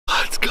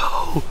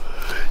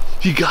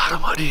You got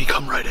him? Did he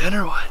come right in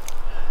or what?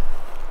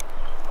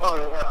 Oh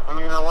yeah, I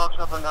mean I walked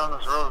up and down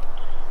this road,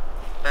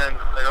 and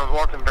like, I was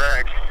walking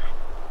back,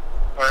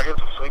 and I hit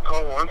the slate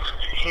call once,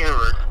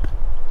 hammered.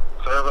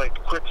 So I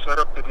like quick set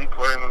up the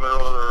decoy in the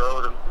middle of the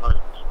road and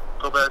like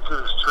go back to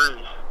this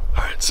tree.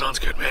 Alright, sounds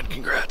good, man.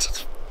 Congrats.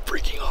 It's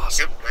freaking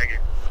awesome. Yep, thank you.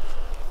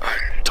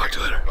 Alright, talk to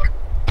you later. Bye.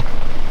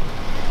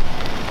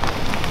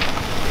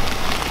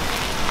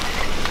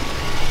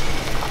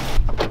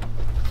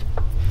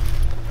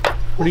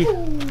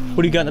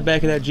 What do you got in the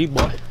back of that Jeep,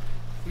 boy? What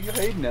are you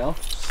hiding now?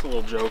 Just a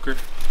little joker.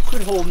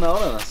 Quit holding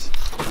out on us.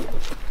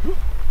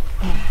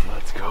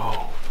 Let's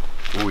go.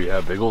 Oh yeah,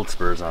 big old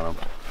spurs on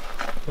him.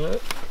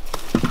 What?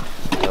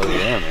 Hell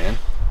yeah, man.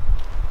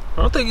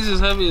 I don't think he's as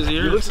heavy as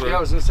yours. He looks, yeah, I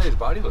was gonna say his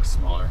body looks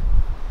smaller.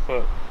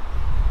 But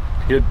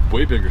He had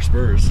way bigger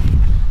spurs.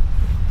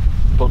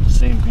 About the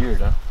same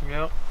beard, huh?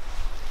 yeah,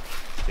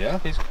 Yeah?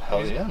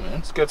 Hell he's yeah,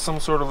 man. got some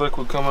sort of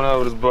liquid coming out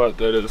of his butt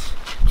that is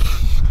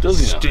Does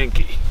he know?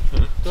 stinky.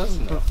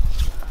 Doesn't know.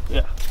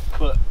 Yeah,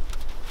 but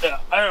yeah,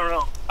 I don't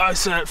know. I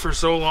sat for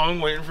so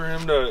long waiting for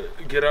him to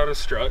get out of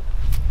strut.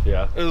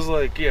 Yeah. It was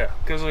like, yeah,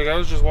 because like I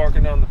was just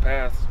walking down the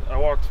path. I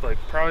walked like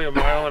probably a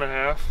mile and a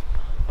half,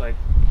 like,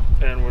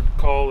 and would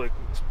call like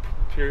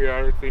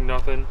periodically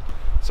nothing.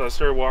 So I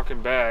started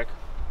walking back,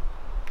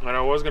 and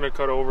I was gonna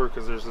cut over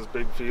because there's this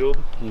big field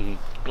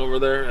over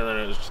there, and then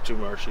it was just too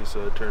marshy,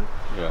 so I turned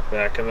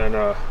back, and then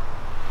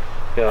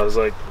yeah, I was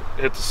like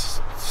hit the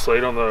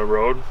slate on the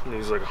road, and he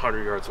was like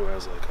 100 yards away. I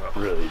was like, oh.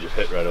 Really? You just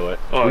hit right away?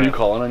 Oh, were yeah. you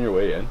calling on your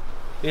way in?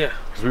 Yeah.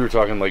 Because we were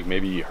talking like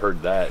maybe you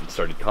heard that and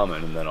started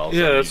coming, and then all of a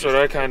sudden. Yeah, that's what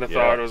I kind of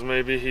thought. It was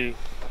maybe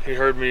he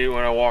heard me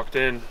when I walked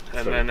in,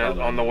 and then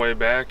on the way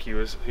back he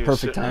was Perfect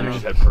sitting timing. You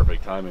just had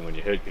perfect timing when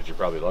you hit, because you're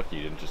probably lucky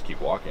you didn't just keep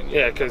walking.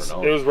 Yeah, because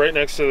it was right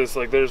next to this,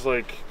 like, there's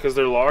like, because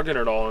they're logging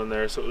it all in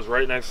there, so it was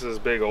right next to this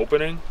big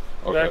opening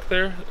back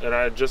there, and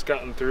I had just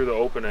gotten through the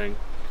opening.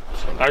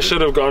 I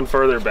should have gone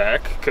further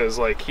back, because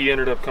like he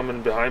ended up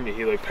coming behind me.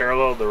 He like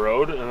paralleled the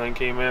road and then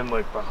came in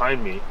like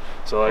behind me.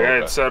 So like I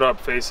had set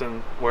up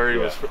facing where he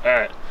was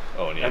at,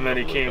 and then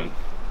he came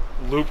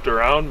looped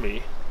around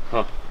me.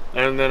 Huh.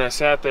 And then I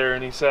sat there,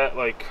 and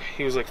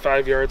he was like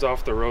 5 yards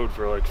off the road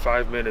for like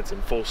 5 minutes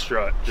in full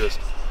strut, just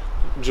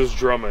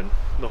drumming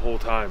the whole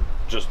time.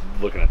 Just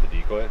looking at the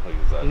decoy? Like,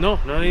 is that, no,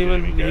 not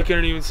even, he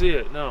couldn't even see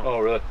it, no. Oh,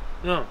 really?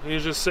 No, he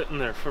was just sitting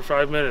there for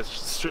 5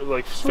 minutes,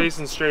 like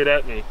facing straight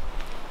at me.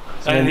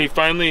 And he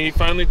finally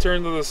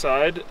turned to the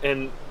side,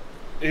 and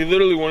he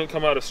literally wouldn't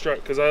come out of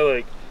strut, because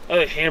I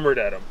hammered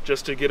at him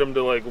just to get him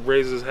to like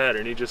raise his head,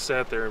 and he just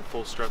sat there in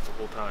full strut the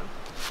whole time.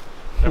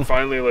 And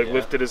finally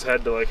lifted his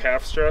head to like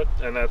half strut,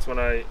 and that's when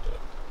Yeah,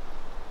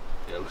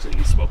 it looks like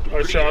you smoked him.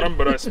 I shot him,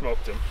 but I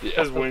smoked him.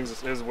 His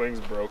wings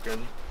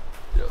broken.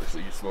 Yeah, it looks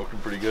like you smoked him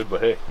pretty good,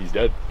 but hey, he's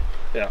dead.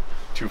 Yeah.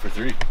 2 for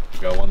 3. We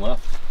got one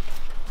left.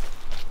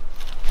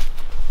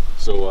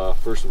 So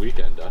first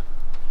weekend, huh?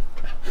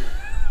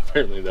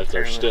 Apparently that's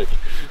our shtick.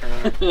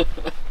 Yeah,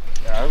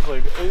 I was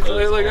like,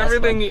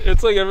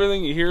 it's like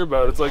everything you hear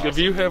about. It's like if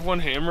you have one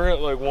hammer at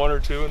like 1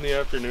 or 2 in the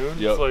afternoon,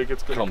 it's like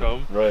it's gonna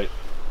come. Right.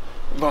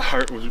 My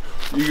heart was,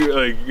 you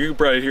could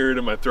probably hear it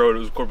in my throat. It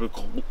was corporate.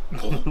 I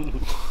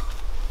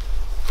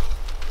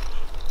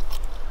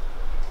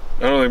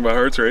don't think my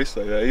heart's raced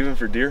like that. Even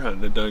for deer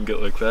hunting, it doesn't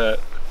get like that.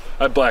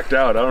 I blacked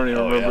out. I don't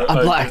even remember.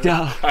 I blacked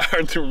out. I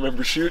hardly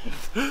remember shooting.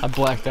 I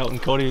blacked out when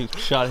Cody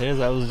shot his.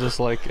 I was just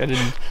like,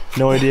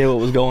 no idea what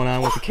was going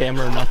on with the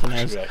camera or nothing.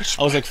 I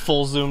was like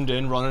full zoomed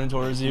in, running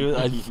towards you.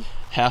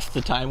 Half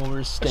the time when we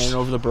were standing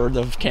over the bird,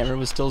 the camera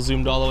was still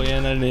zoomed all the way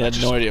in, and I had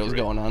no idea what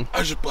was going on.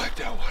 I just blacked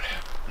out. What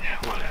happened? Yeah,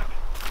 what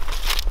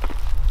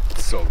happened?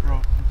 So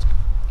gross.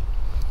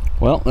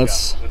 Well,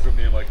 that's what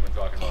me and Mike have been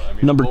talking about. I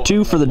mean, number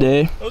 2 for the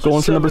day.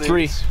 Going for number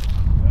 3.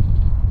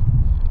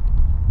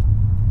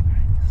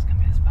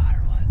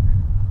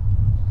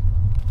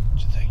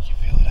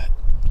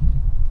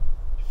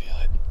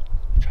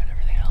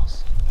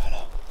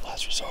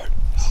 Resort.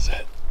 This is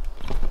it.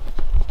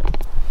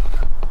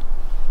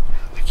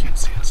 They can't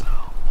see us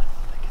now.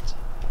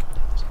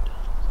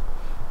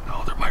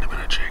 No, there might have been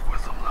a Jake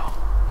with them though.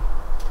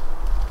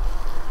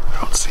 I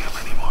don't see them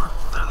anymore.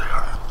 There they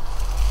are.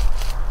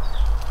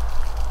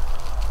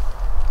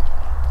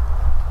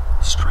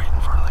 Straight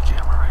in front of the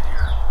camera right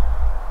here.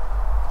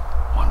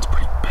 One's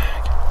pretty big.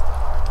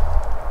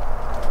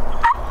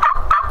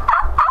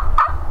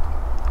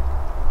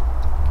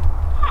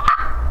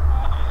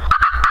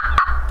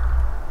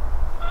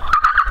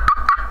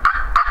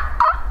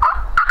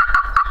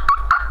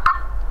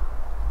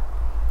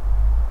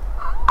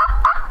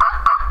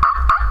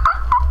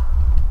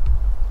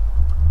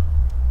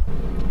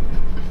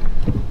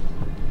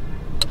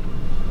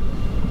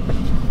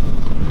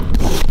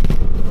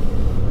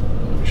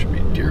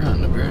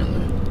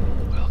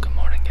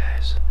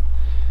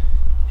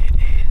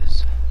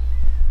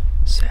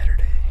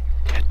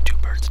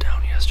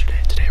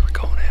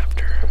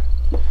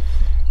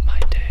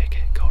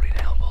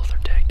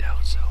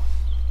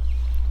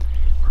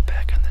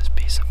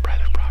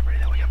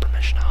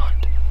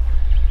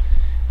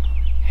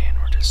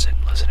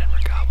 Sitting listening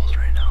for God. cobbles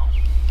right now.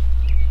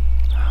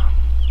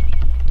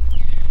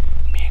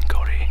 Me and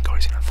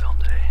Cody's gonna film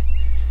today,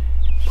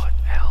 but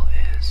Al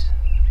is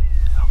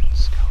out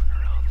scouting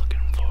around looking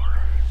for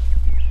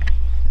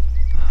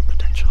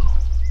potential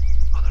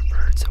other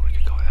birds that we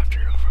could go after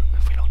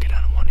if we don't get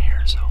on one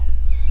here. So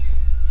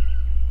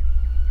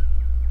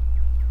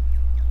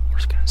we're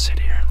just gonna sit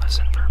here and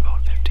listen for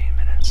about 15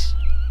 minutes,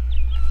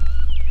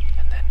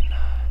 and then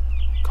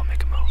go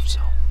make a move.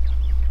 So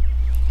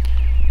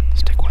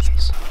stick with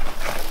us.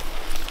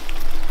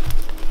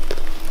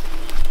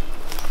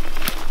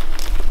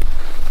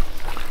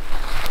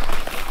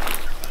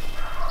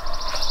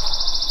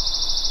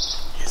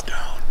 He's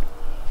down.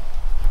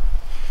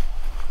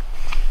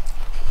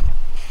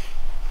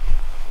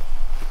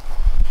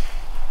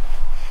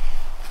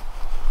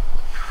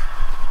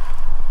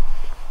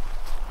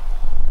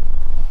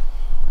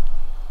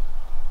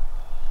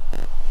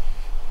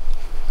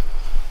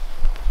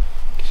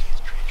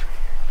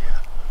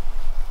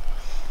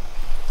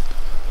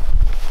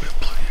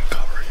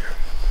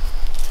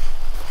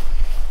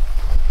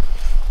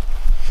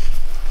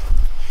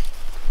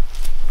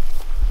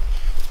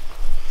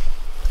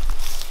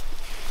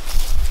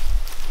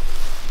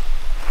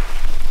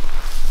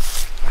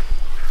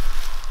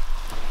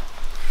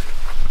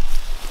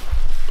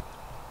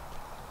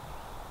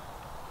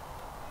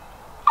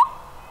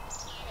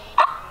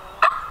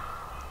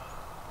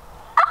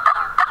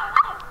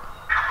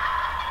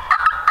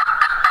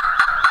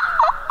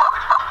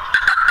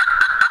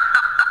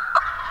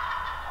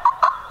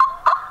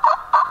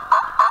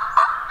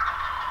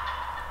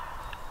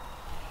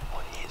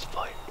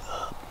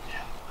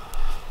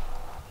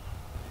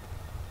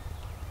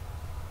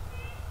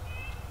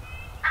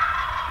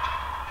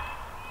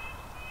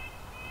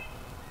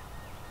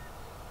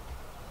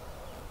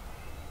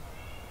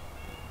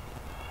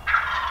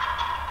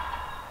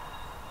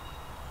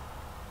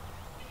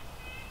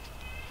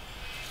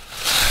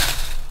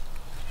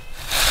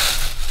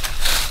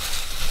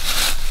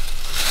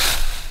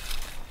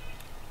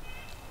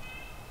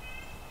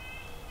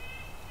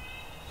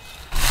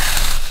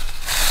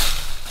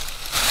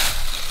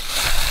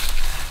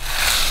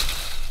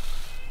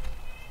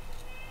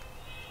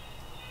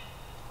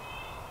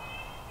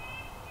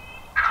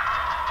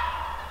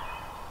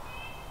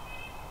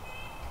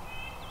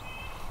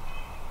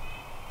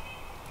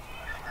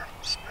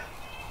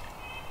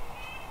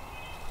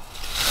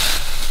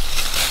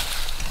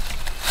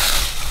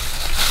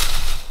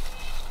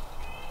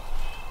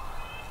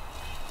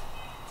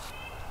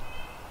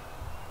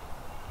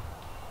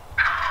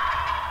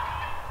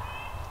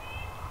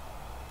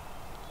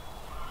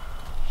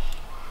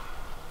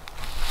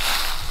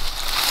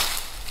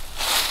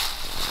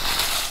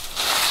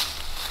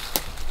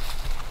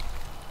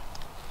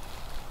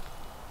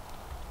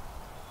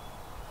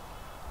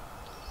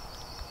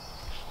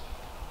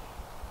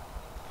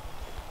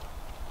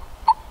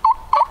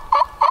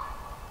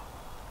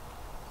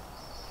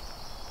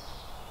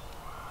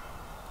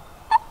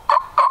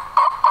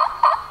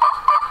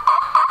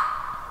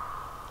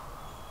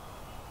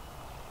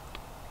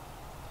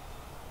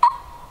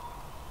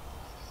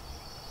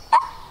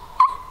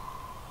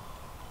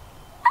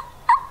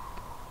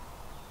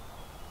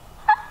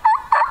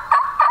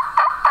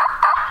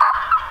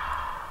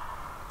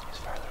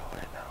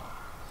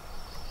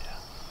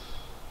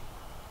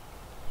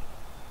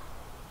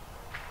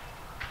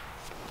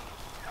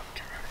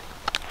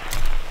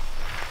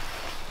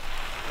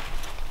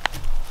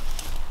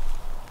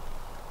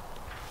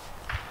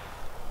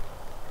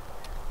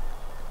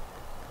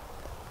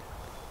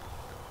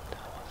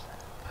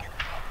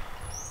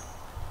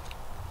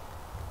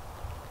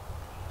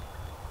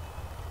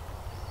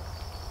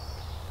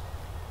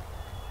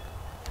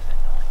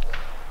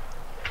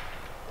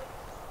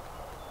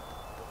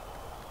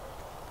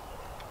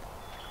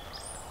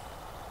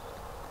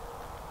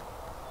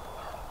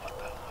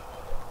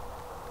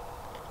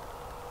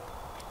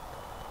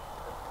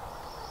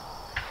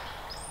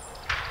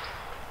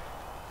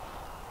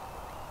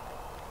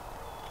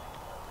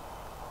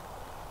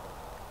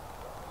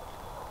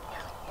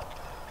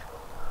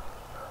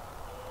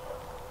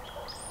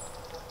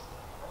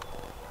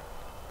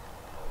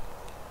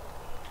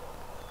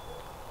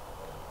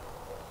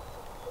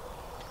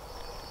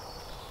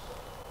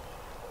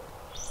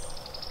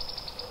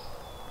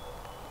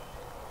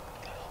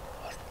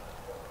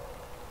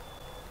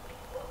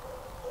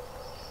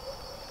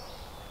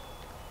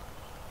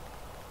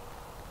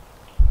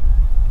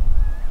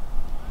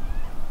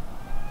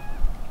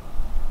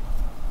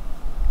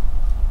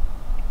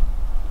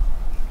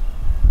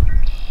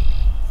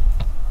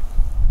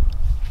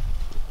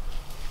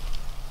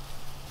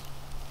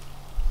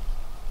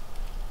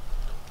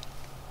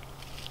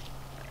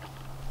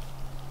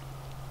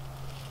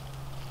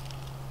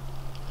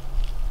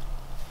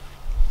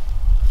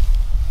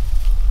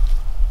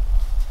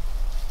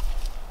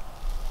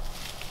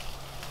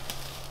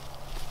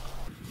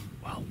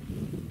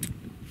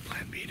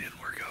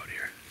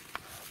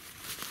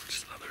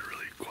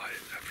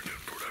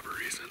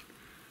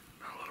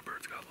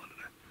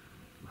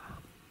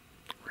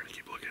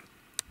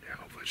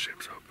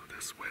 shapes up.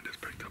 This wind has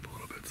picked up a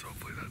little bit, so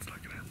hopefully that's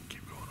not gonna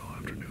keep going all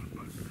afternoon,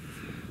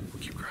 but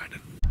we'll keep grinding.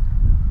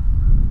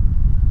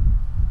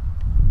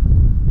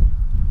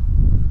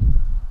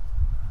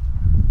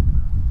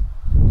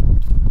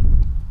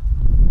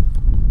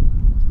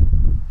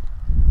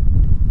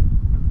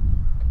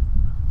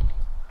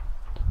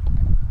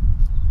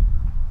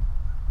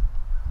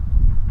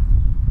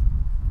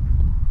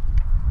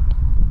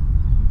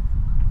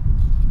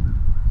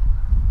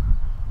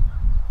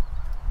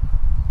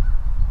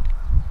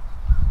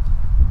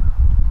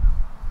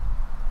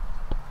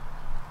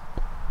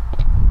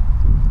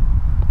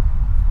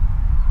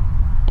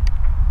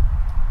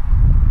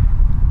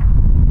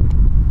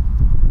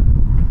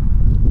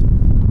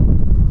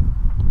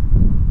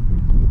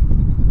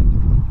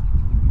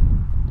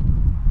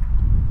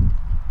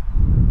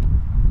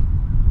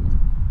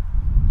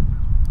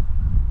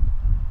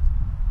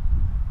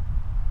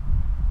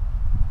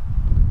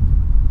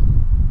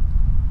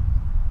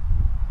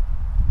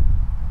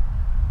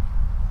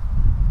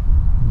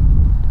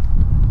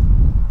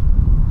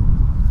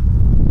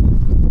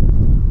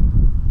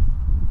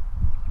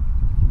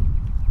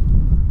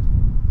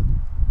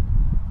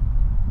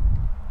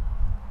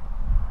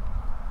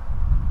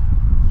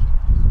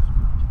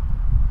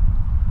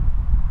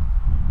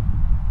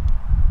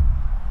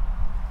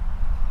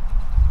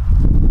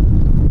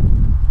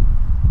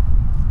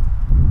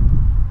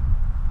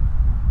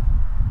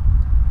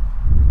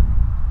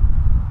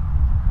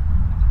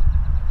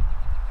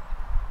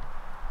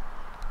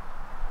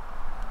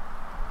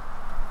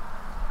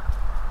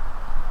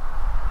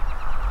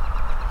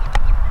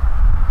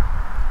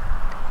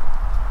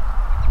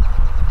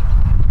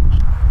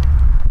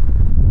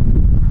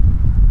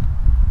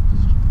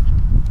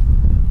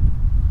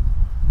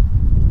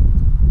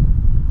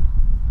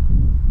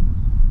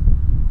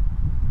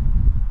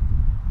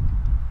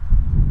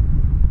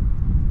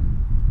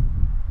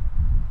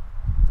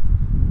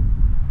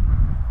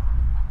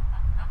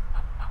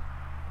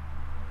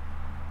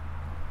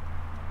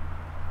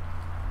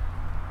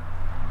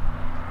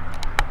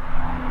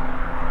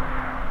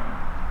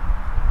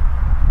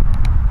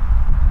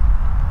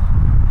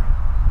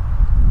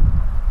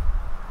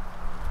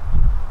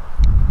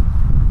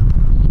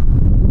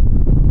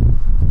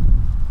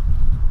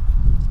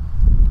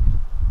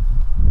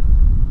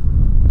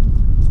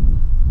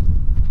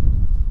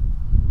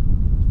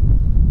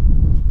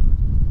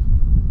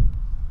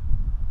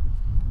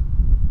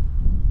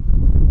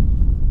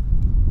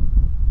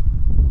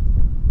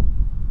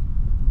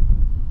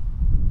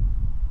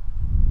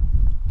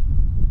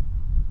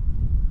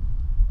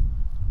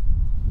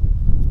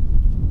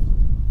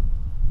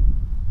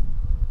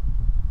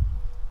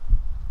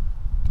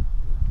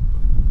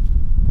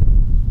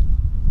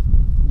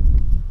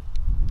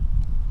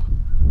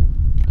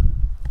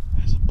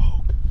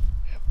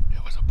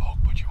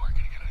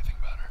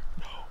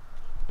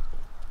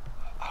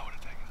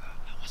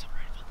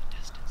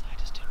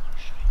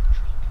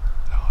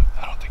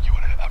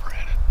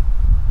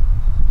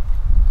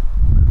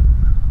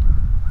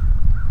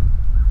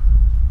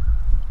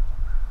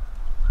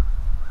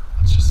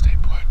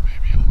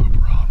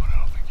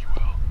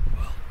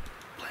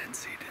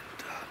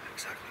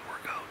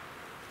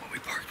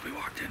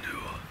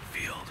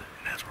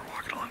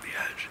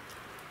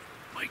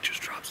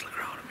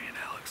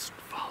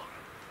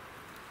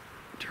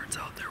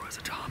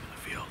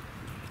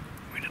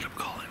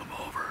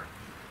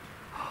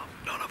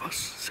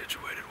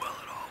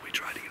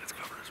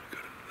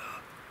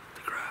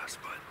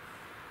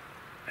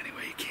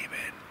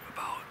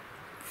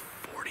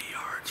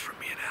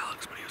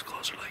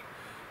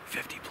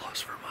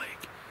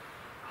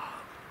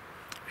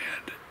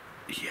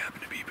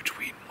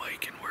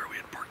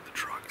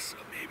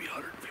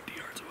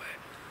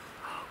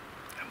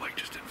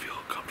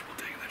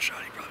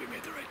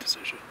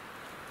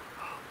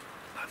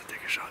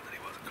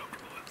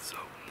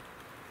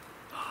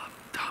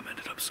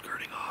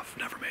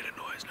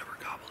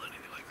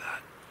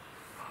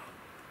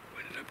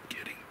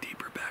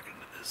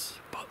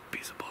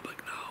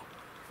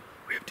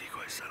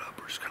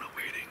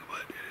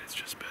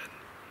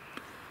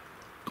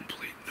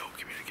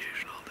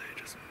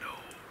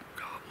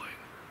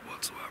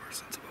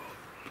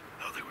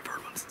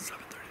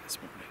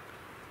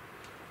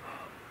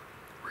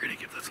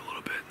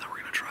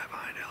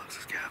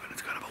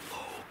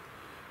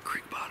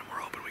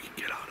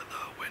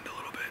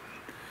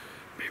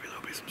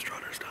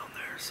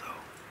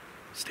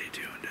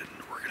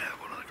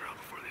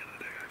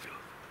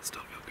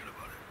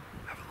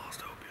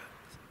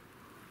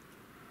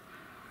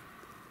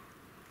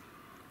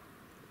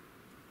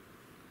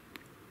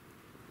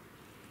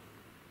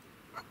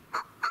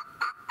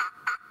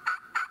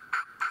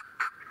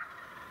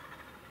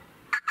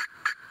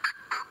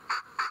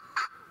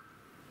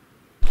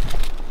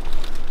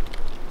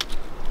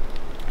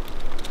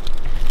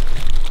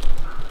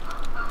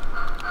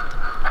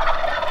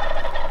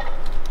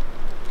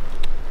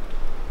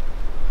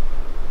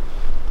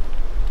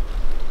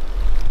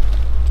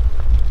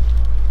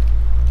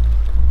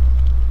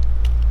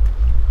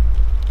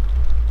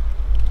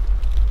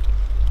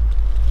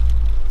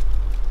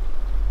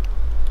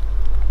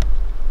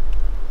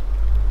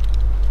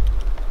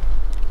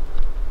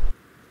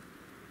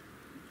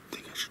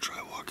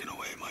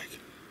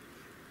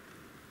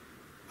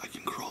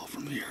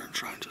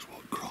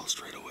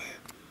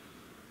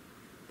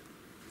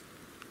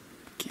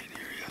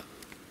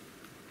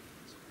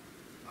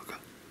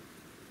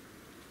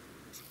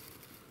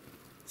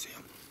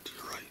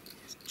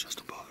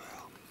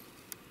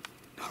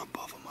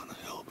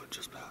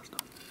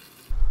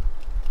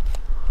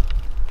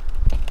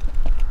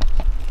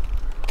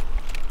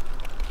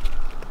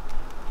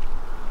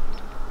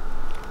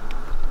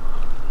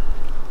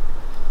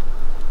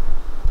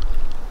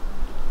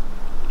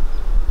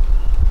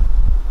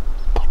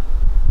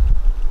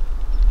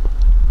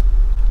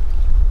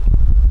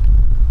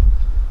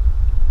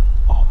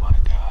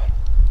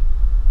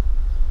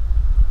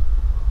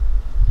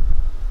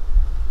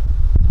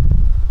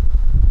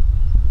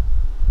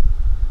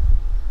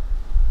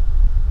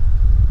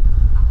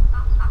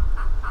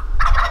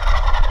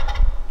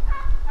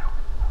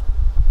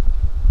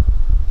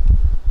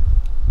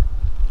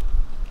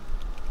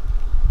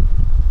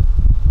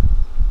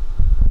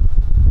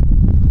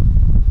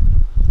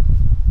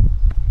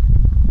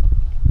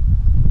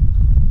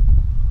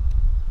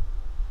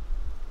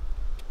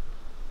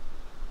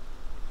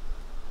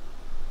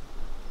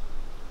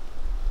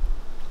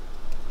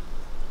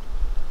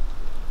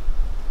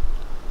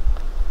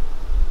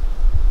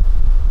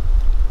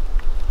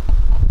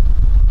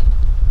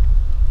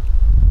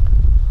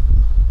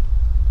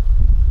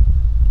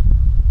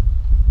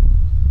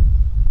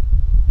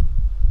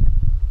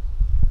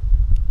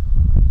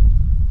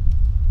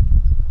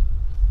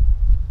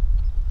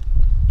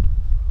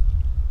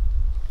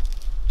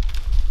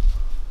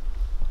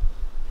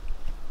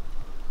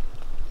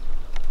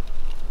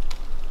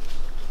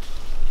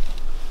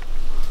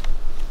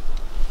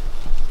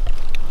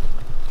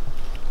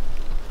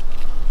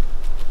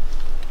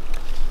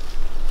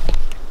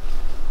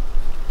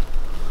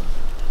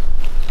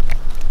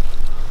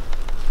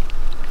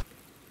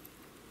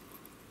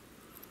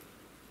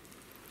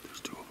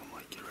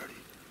 Get ready.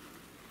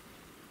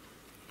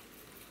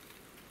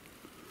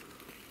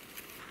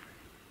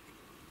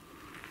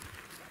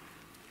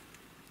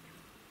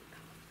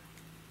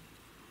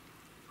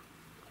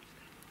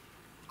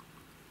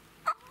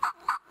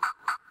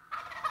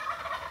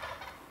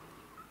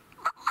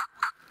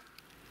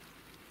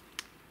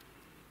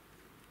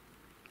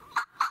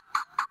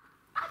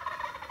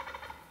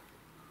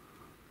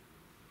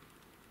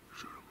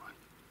 Shoot him, Mike.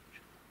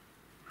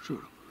 Shoot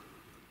him.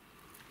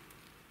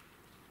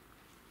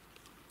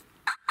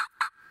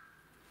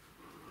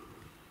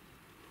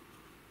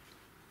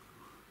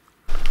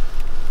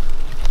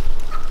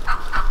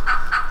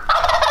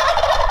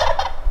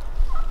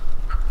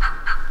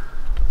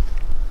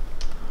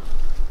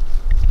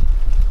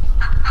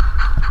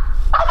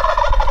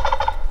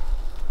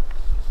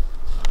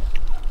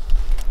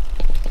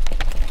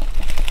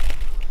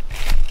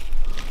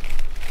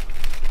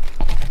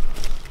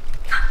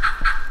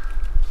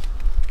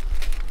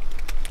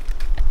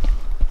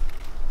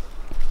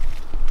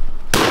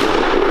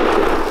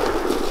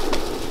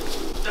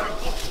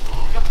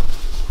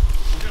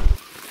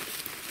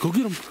 Go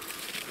get him.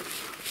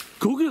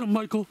 Go get him,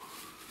 Michael.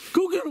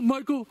 Go get him,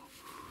 Michael.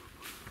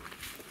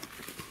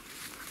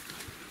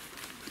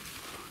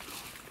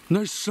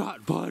 Nice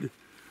shot, bud.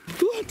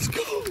 Let's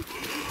go.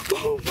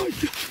 Oh my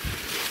God.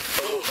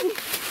 Oh,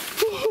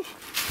 oh.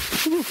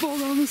 I'm gonna fall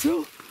down this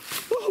hill.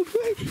 Oh,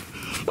 baby.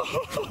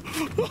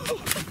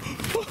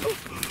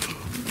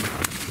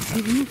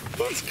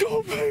 Let's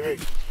go,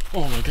 baby.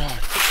 Oh my God.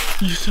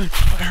 You said,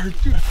 I heard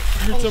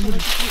somebody.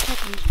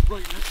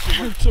 I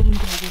heard someone go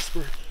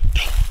whisper,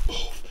 don't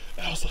move.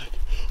 And I was like,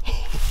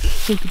 oh,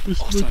 look at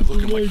this. Also, I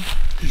look at him like,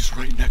 he's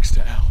right next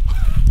to Al.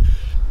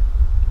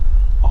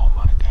 Oh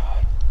my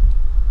God.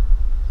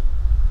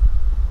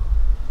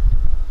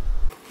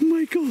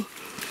 Michael.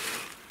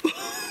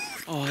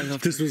 Oh, I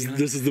love This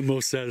is the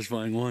most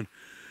satisfying one.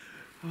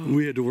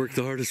 We had to work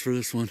the hardest for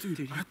this one.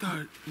 Dude, I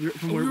thought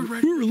We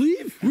were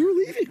leaving.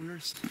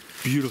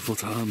 Beautiful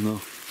Tom,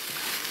 though.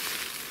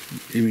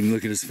 I mean,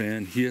 look at his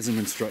fan. He hasn't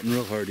been strutting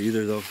real hard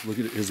either, though. Look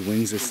at it. His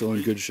wings are still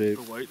in good shape.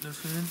 the whiteness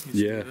fan.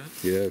 Yeah,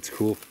 it's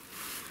cool.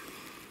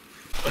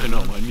 I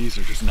know, my knees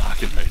are just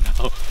knocking right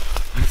now.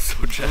 I'm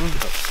so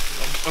jacked up.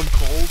 I'm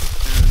cold.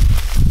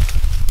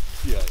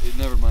 And Yeah,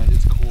 never mind.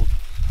 It's cold.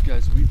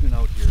 Guys, we've been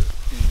out here in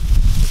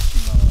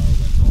 15-mile-an-hour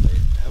winds all day.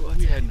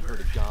 We hadn't heard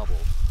a gobble.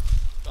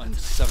 On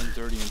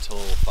 7:30 until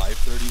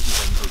 5:30, we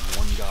hadn't heard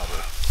one gobble.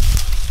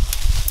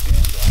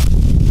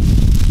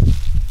 And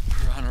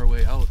we're on our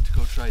way out to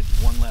go try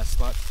one last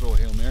spot to throw a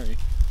Hail Mary.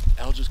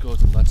 Al just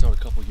goes and lets out a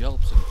couple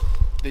yelps, and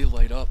they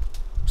light up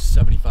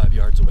 75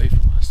 yards away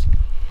from us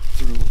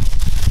through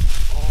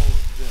all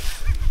of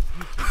this.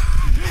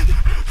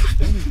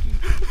 I mean,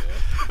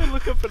 I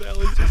look up at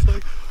Ellie's just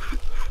like,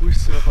 we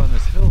sit up on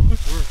this hill.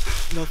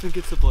 nothing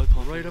gets the blood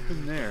pumping. Right up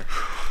in there.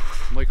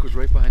 Mike was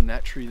right behind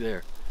that tree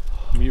there.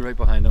 Me right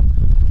behind him.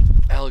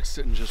 Alex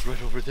sitting just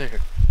right over there.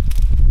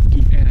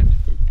 Dude, and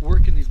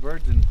working these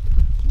birds, and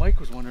Mike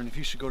was wondering if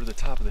he should go to the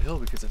top of the hill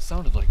because it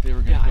sounded like they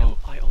were going to go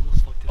I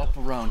almost fucked it up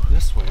around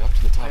this way, up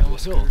to the top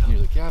of the hill near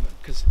the cabin.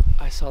 Because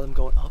I saw them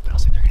going up, and I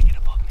was like, they're gonna get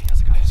above me. I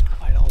was like, I just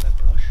fight all that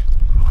brush.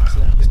 So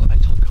then I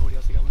told Cody, I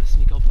was like, I'm gonna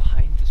sneak up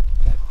behind this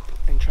that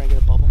and try and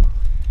get above him.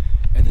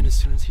 And then as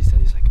soon as he said,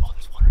 he's like, oh,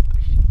 there's one.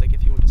 Like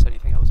if he wouldn't have said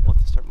anything, I was about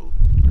to start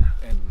moving.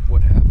 And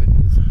what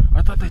happened is,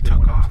 I thought they took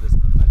went up off. to this,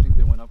 I think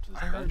they went up to this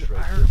bench right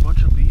I here. heard a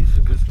bunch of leaves.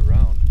 They looped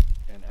around,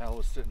 and Al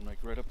was sitting like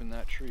right up in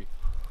that tree,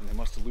 and they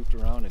must have looped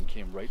around and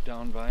came right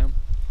down by him,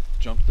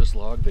 jumped this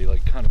log. They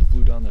like kind of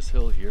flew down this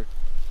hill here,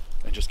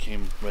 and just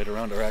came right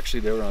around. Or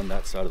actually, they were on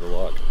that side of the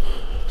log,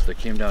 so they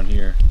came down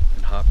here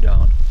and hopped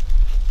down,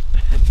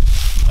 and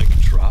like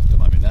dropped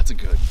them. I mean, that's a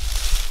good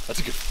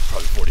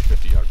probably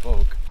 40-50 yard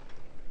poke.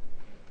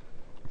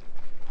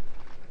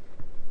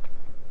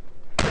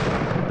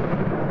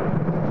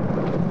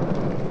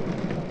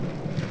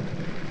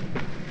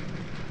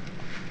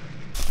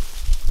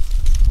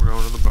 We're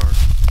going to the bar.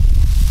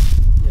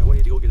 Yeah, we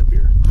need to go get a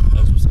beer.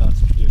 As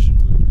Wisconsin tradition,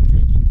 we will be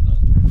drinking tonight.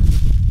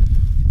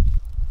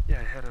 Yeah,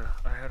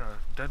 I had a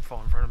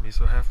deadfall in front of me,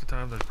 so half the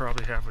time there's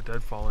probably half a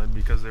deadfall in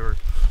because they were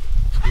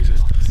squeezing.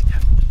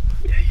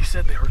 Yeah, you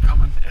said they were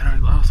coming,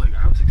 and I was like,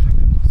 I was expecting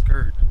them to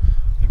skirt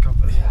and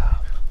come this way.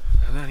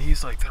 And then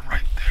he's like, they're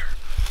right there.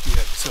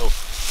 Yeah, so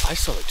I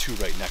saw the two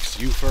right next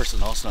to you first,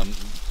 and all of a sudden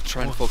I'm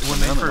trying to focus on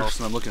them, and all of a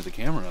sudden I'm looking at the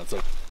camera, and it's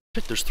like,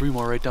 shit, there's three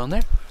more right down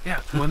there.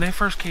 Yeah, when they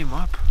first came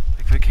up,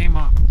 like they came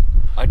up.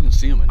 I didn't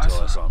see them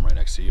until I saw them right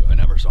next to you. I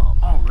never saw them.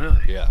 Oh,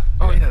 really? Yeah.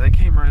 Oh, yeah, they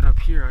came right up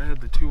here. I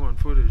had the two on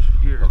footage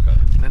here. Okay.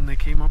 And then they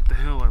came up the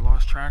hill. I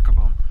lost track of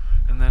them.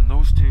 And then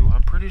those two,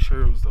 I'm pretty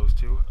sure it was those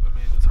two. I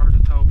mean, it's hard to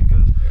tell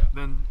because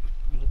then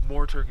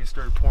more turkeys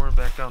started pouring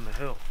back down the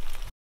hill.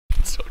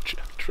 I'm so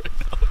jacked right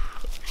now.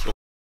 So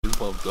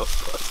pumped up,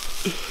 but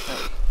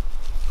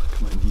look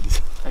at my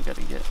knees. I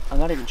gotta get. I'm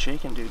not even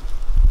shaking, dude.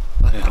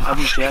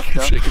 I'm jacked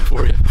up. shaking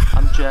for you.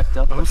 I'm jacked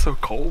up. I'm so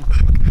cold.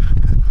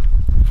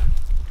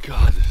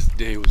 God, this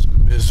day was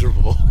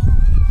miserable.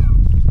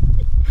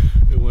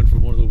 It went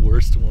from one of the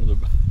worst to one of the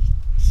best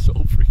so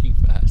freaking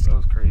fast.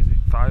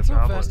 5 That's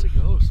how fast gobblers.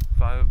 it goes.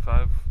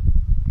 Five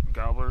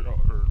gobbler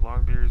or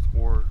Longbeards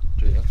or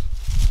jakes. Yeah.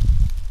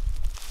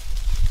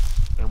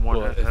 And one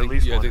Well, hen, at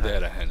least I one think they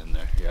hen. had a hen in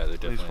there. Yeah, they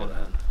At least definitely one had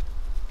a hen. hen.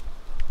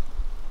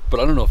 But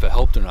I don't know if it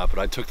helped or not, but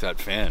I took that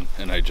fan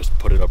and I just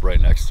put it up right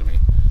next to me.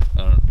 I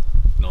don't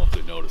know if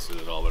they noticed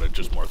it at all, but I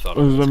just more thought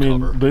it was I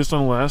mean, cover. based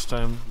on last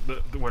time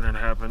when it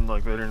happened,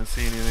 like they didn't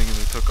see anything and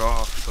they took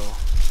off. So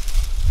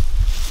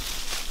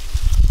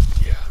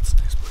Yeah, it's a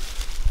nice bird.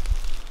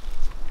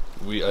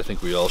 I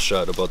think we all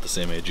shot about the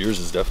same age. Yours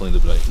is definitely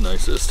the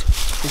nicest.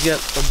 He's got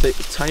a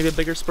tiny bit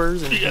bigger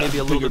spurs and maybe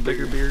a little bit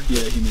bigger beard.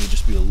 Yeah, he may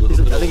just be a little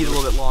bit I think he's a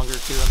little bit longer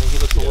too. I mean, he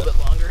looks a little bit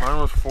longer.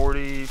 mine was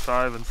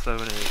 45 and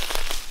 7/8.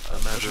 I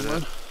measured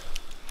it.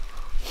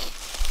 I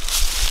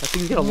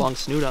think he's got a long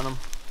snoot on him.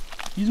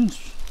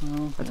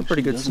 That's a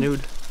pretty good snoot.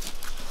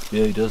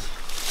 Yeah, he does.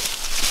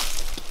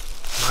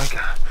 My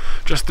God,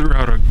 just threw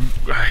out a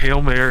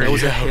Hail Mary. That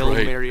was a Yeah, Hail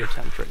right. Mary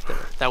attempt right there.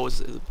 That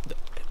was.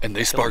 And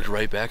they sparked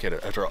right back at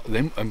it. After all,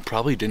 they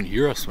probably didn't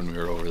hear us when we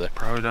were over there.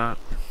 Probably not.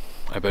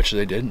 I bet you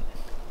they didn't.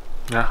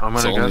 Yeah, I'm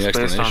It's the gonna only guess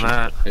based on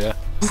that. explanation.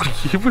 Yeah.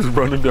 He was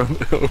running down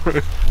the hill.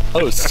 Right?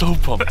 I was so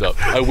pumped up.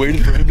 I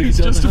waited for him to get He's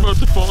down just the hill. about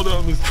to fall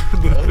down the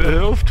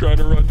hill, trying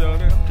to run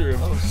down after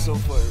him. I was so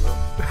fired up.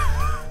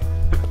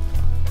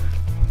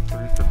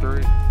 3 for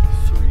 3.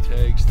 3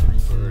 tags, 3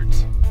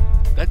 birds.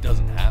 That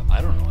doesn't happen. I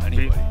don't know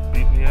anybody.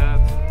 Beating the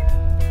odds.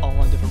 All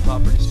on different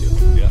properties too.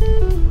 Yeah.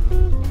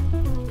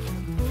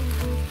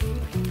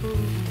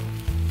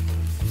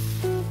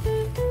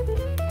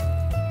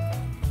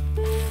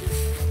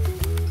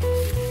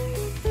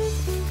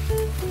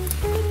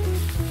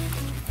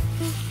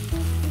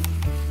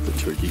 The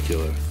turkey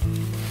killer.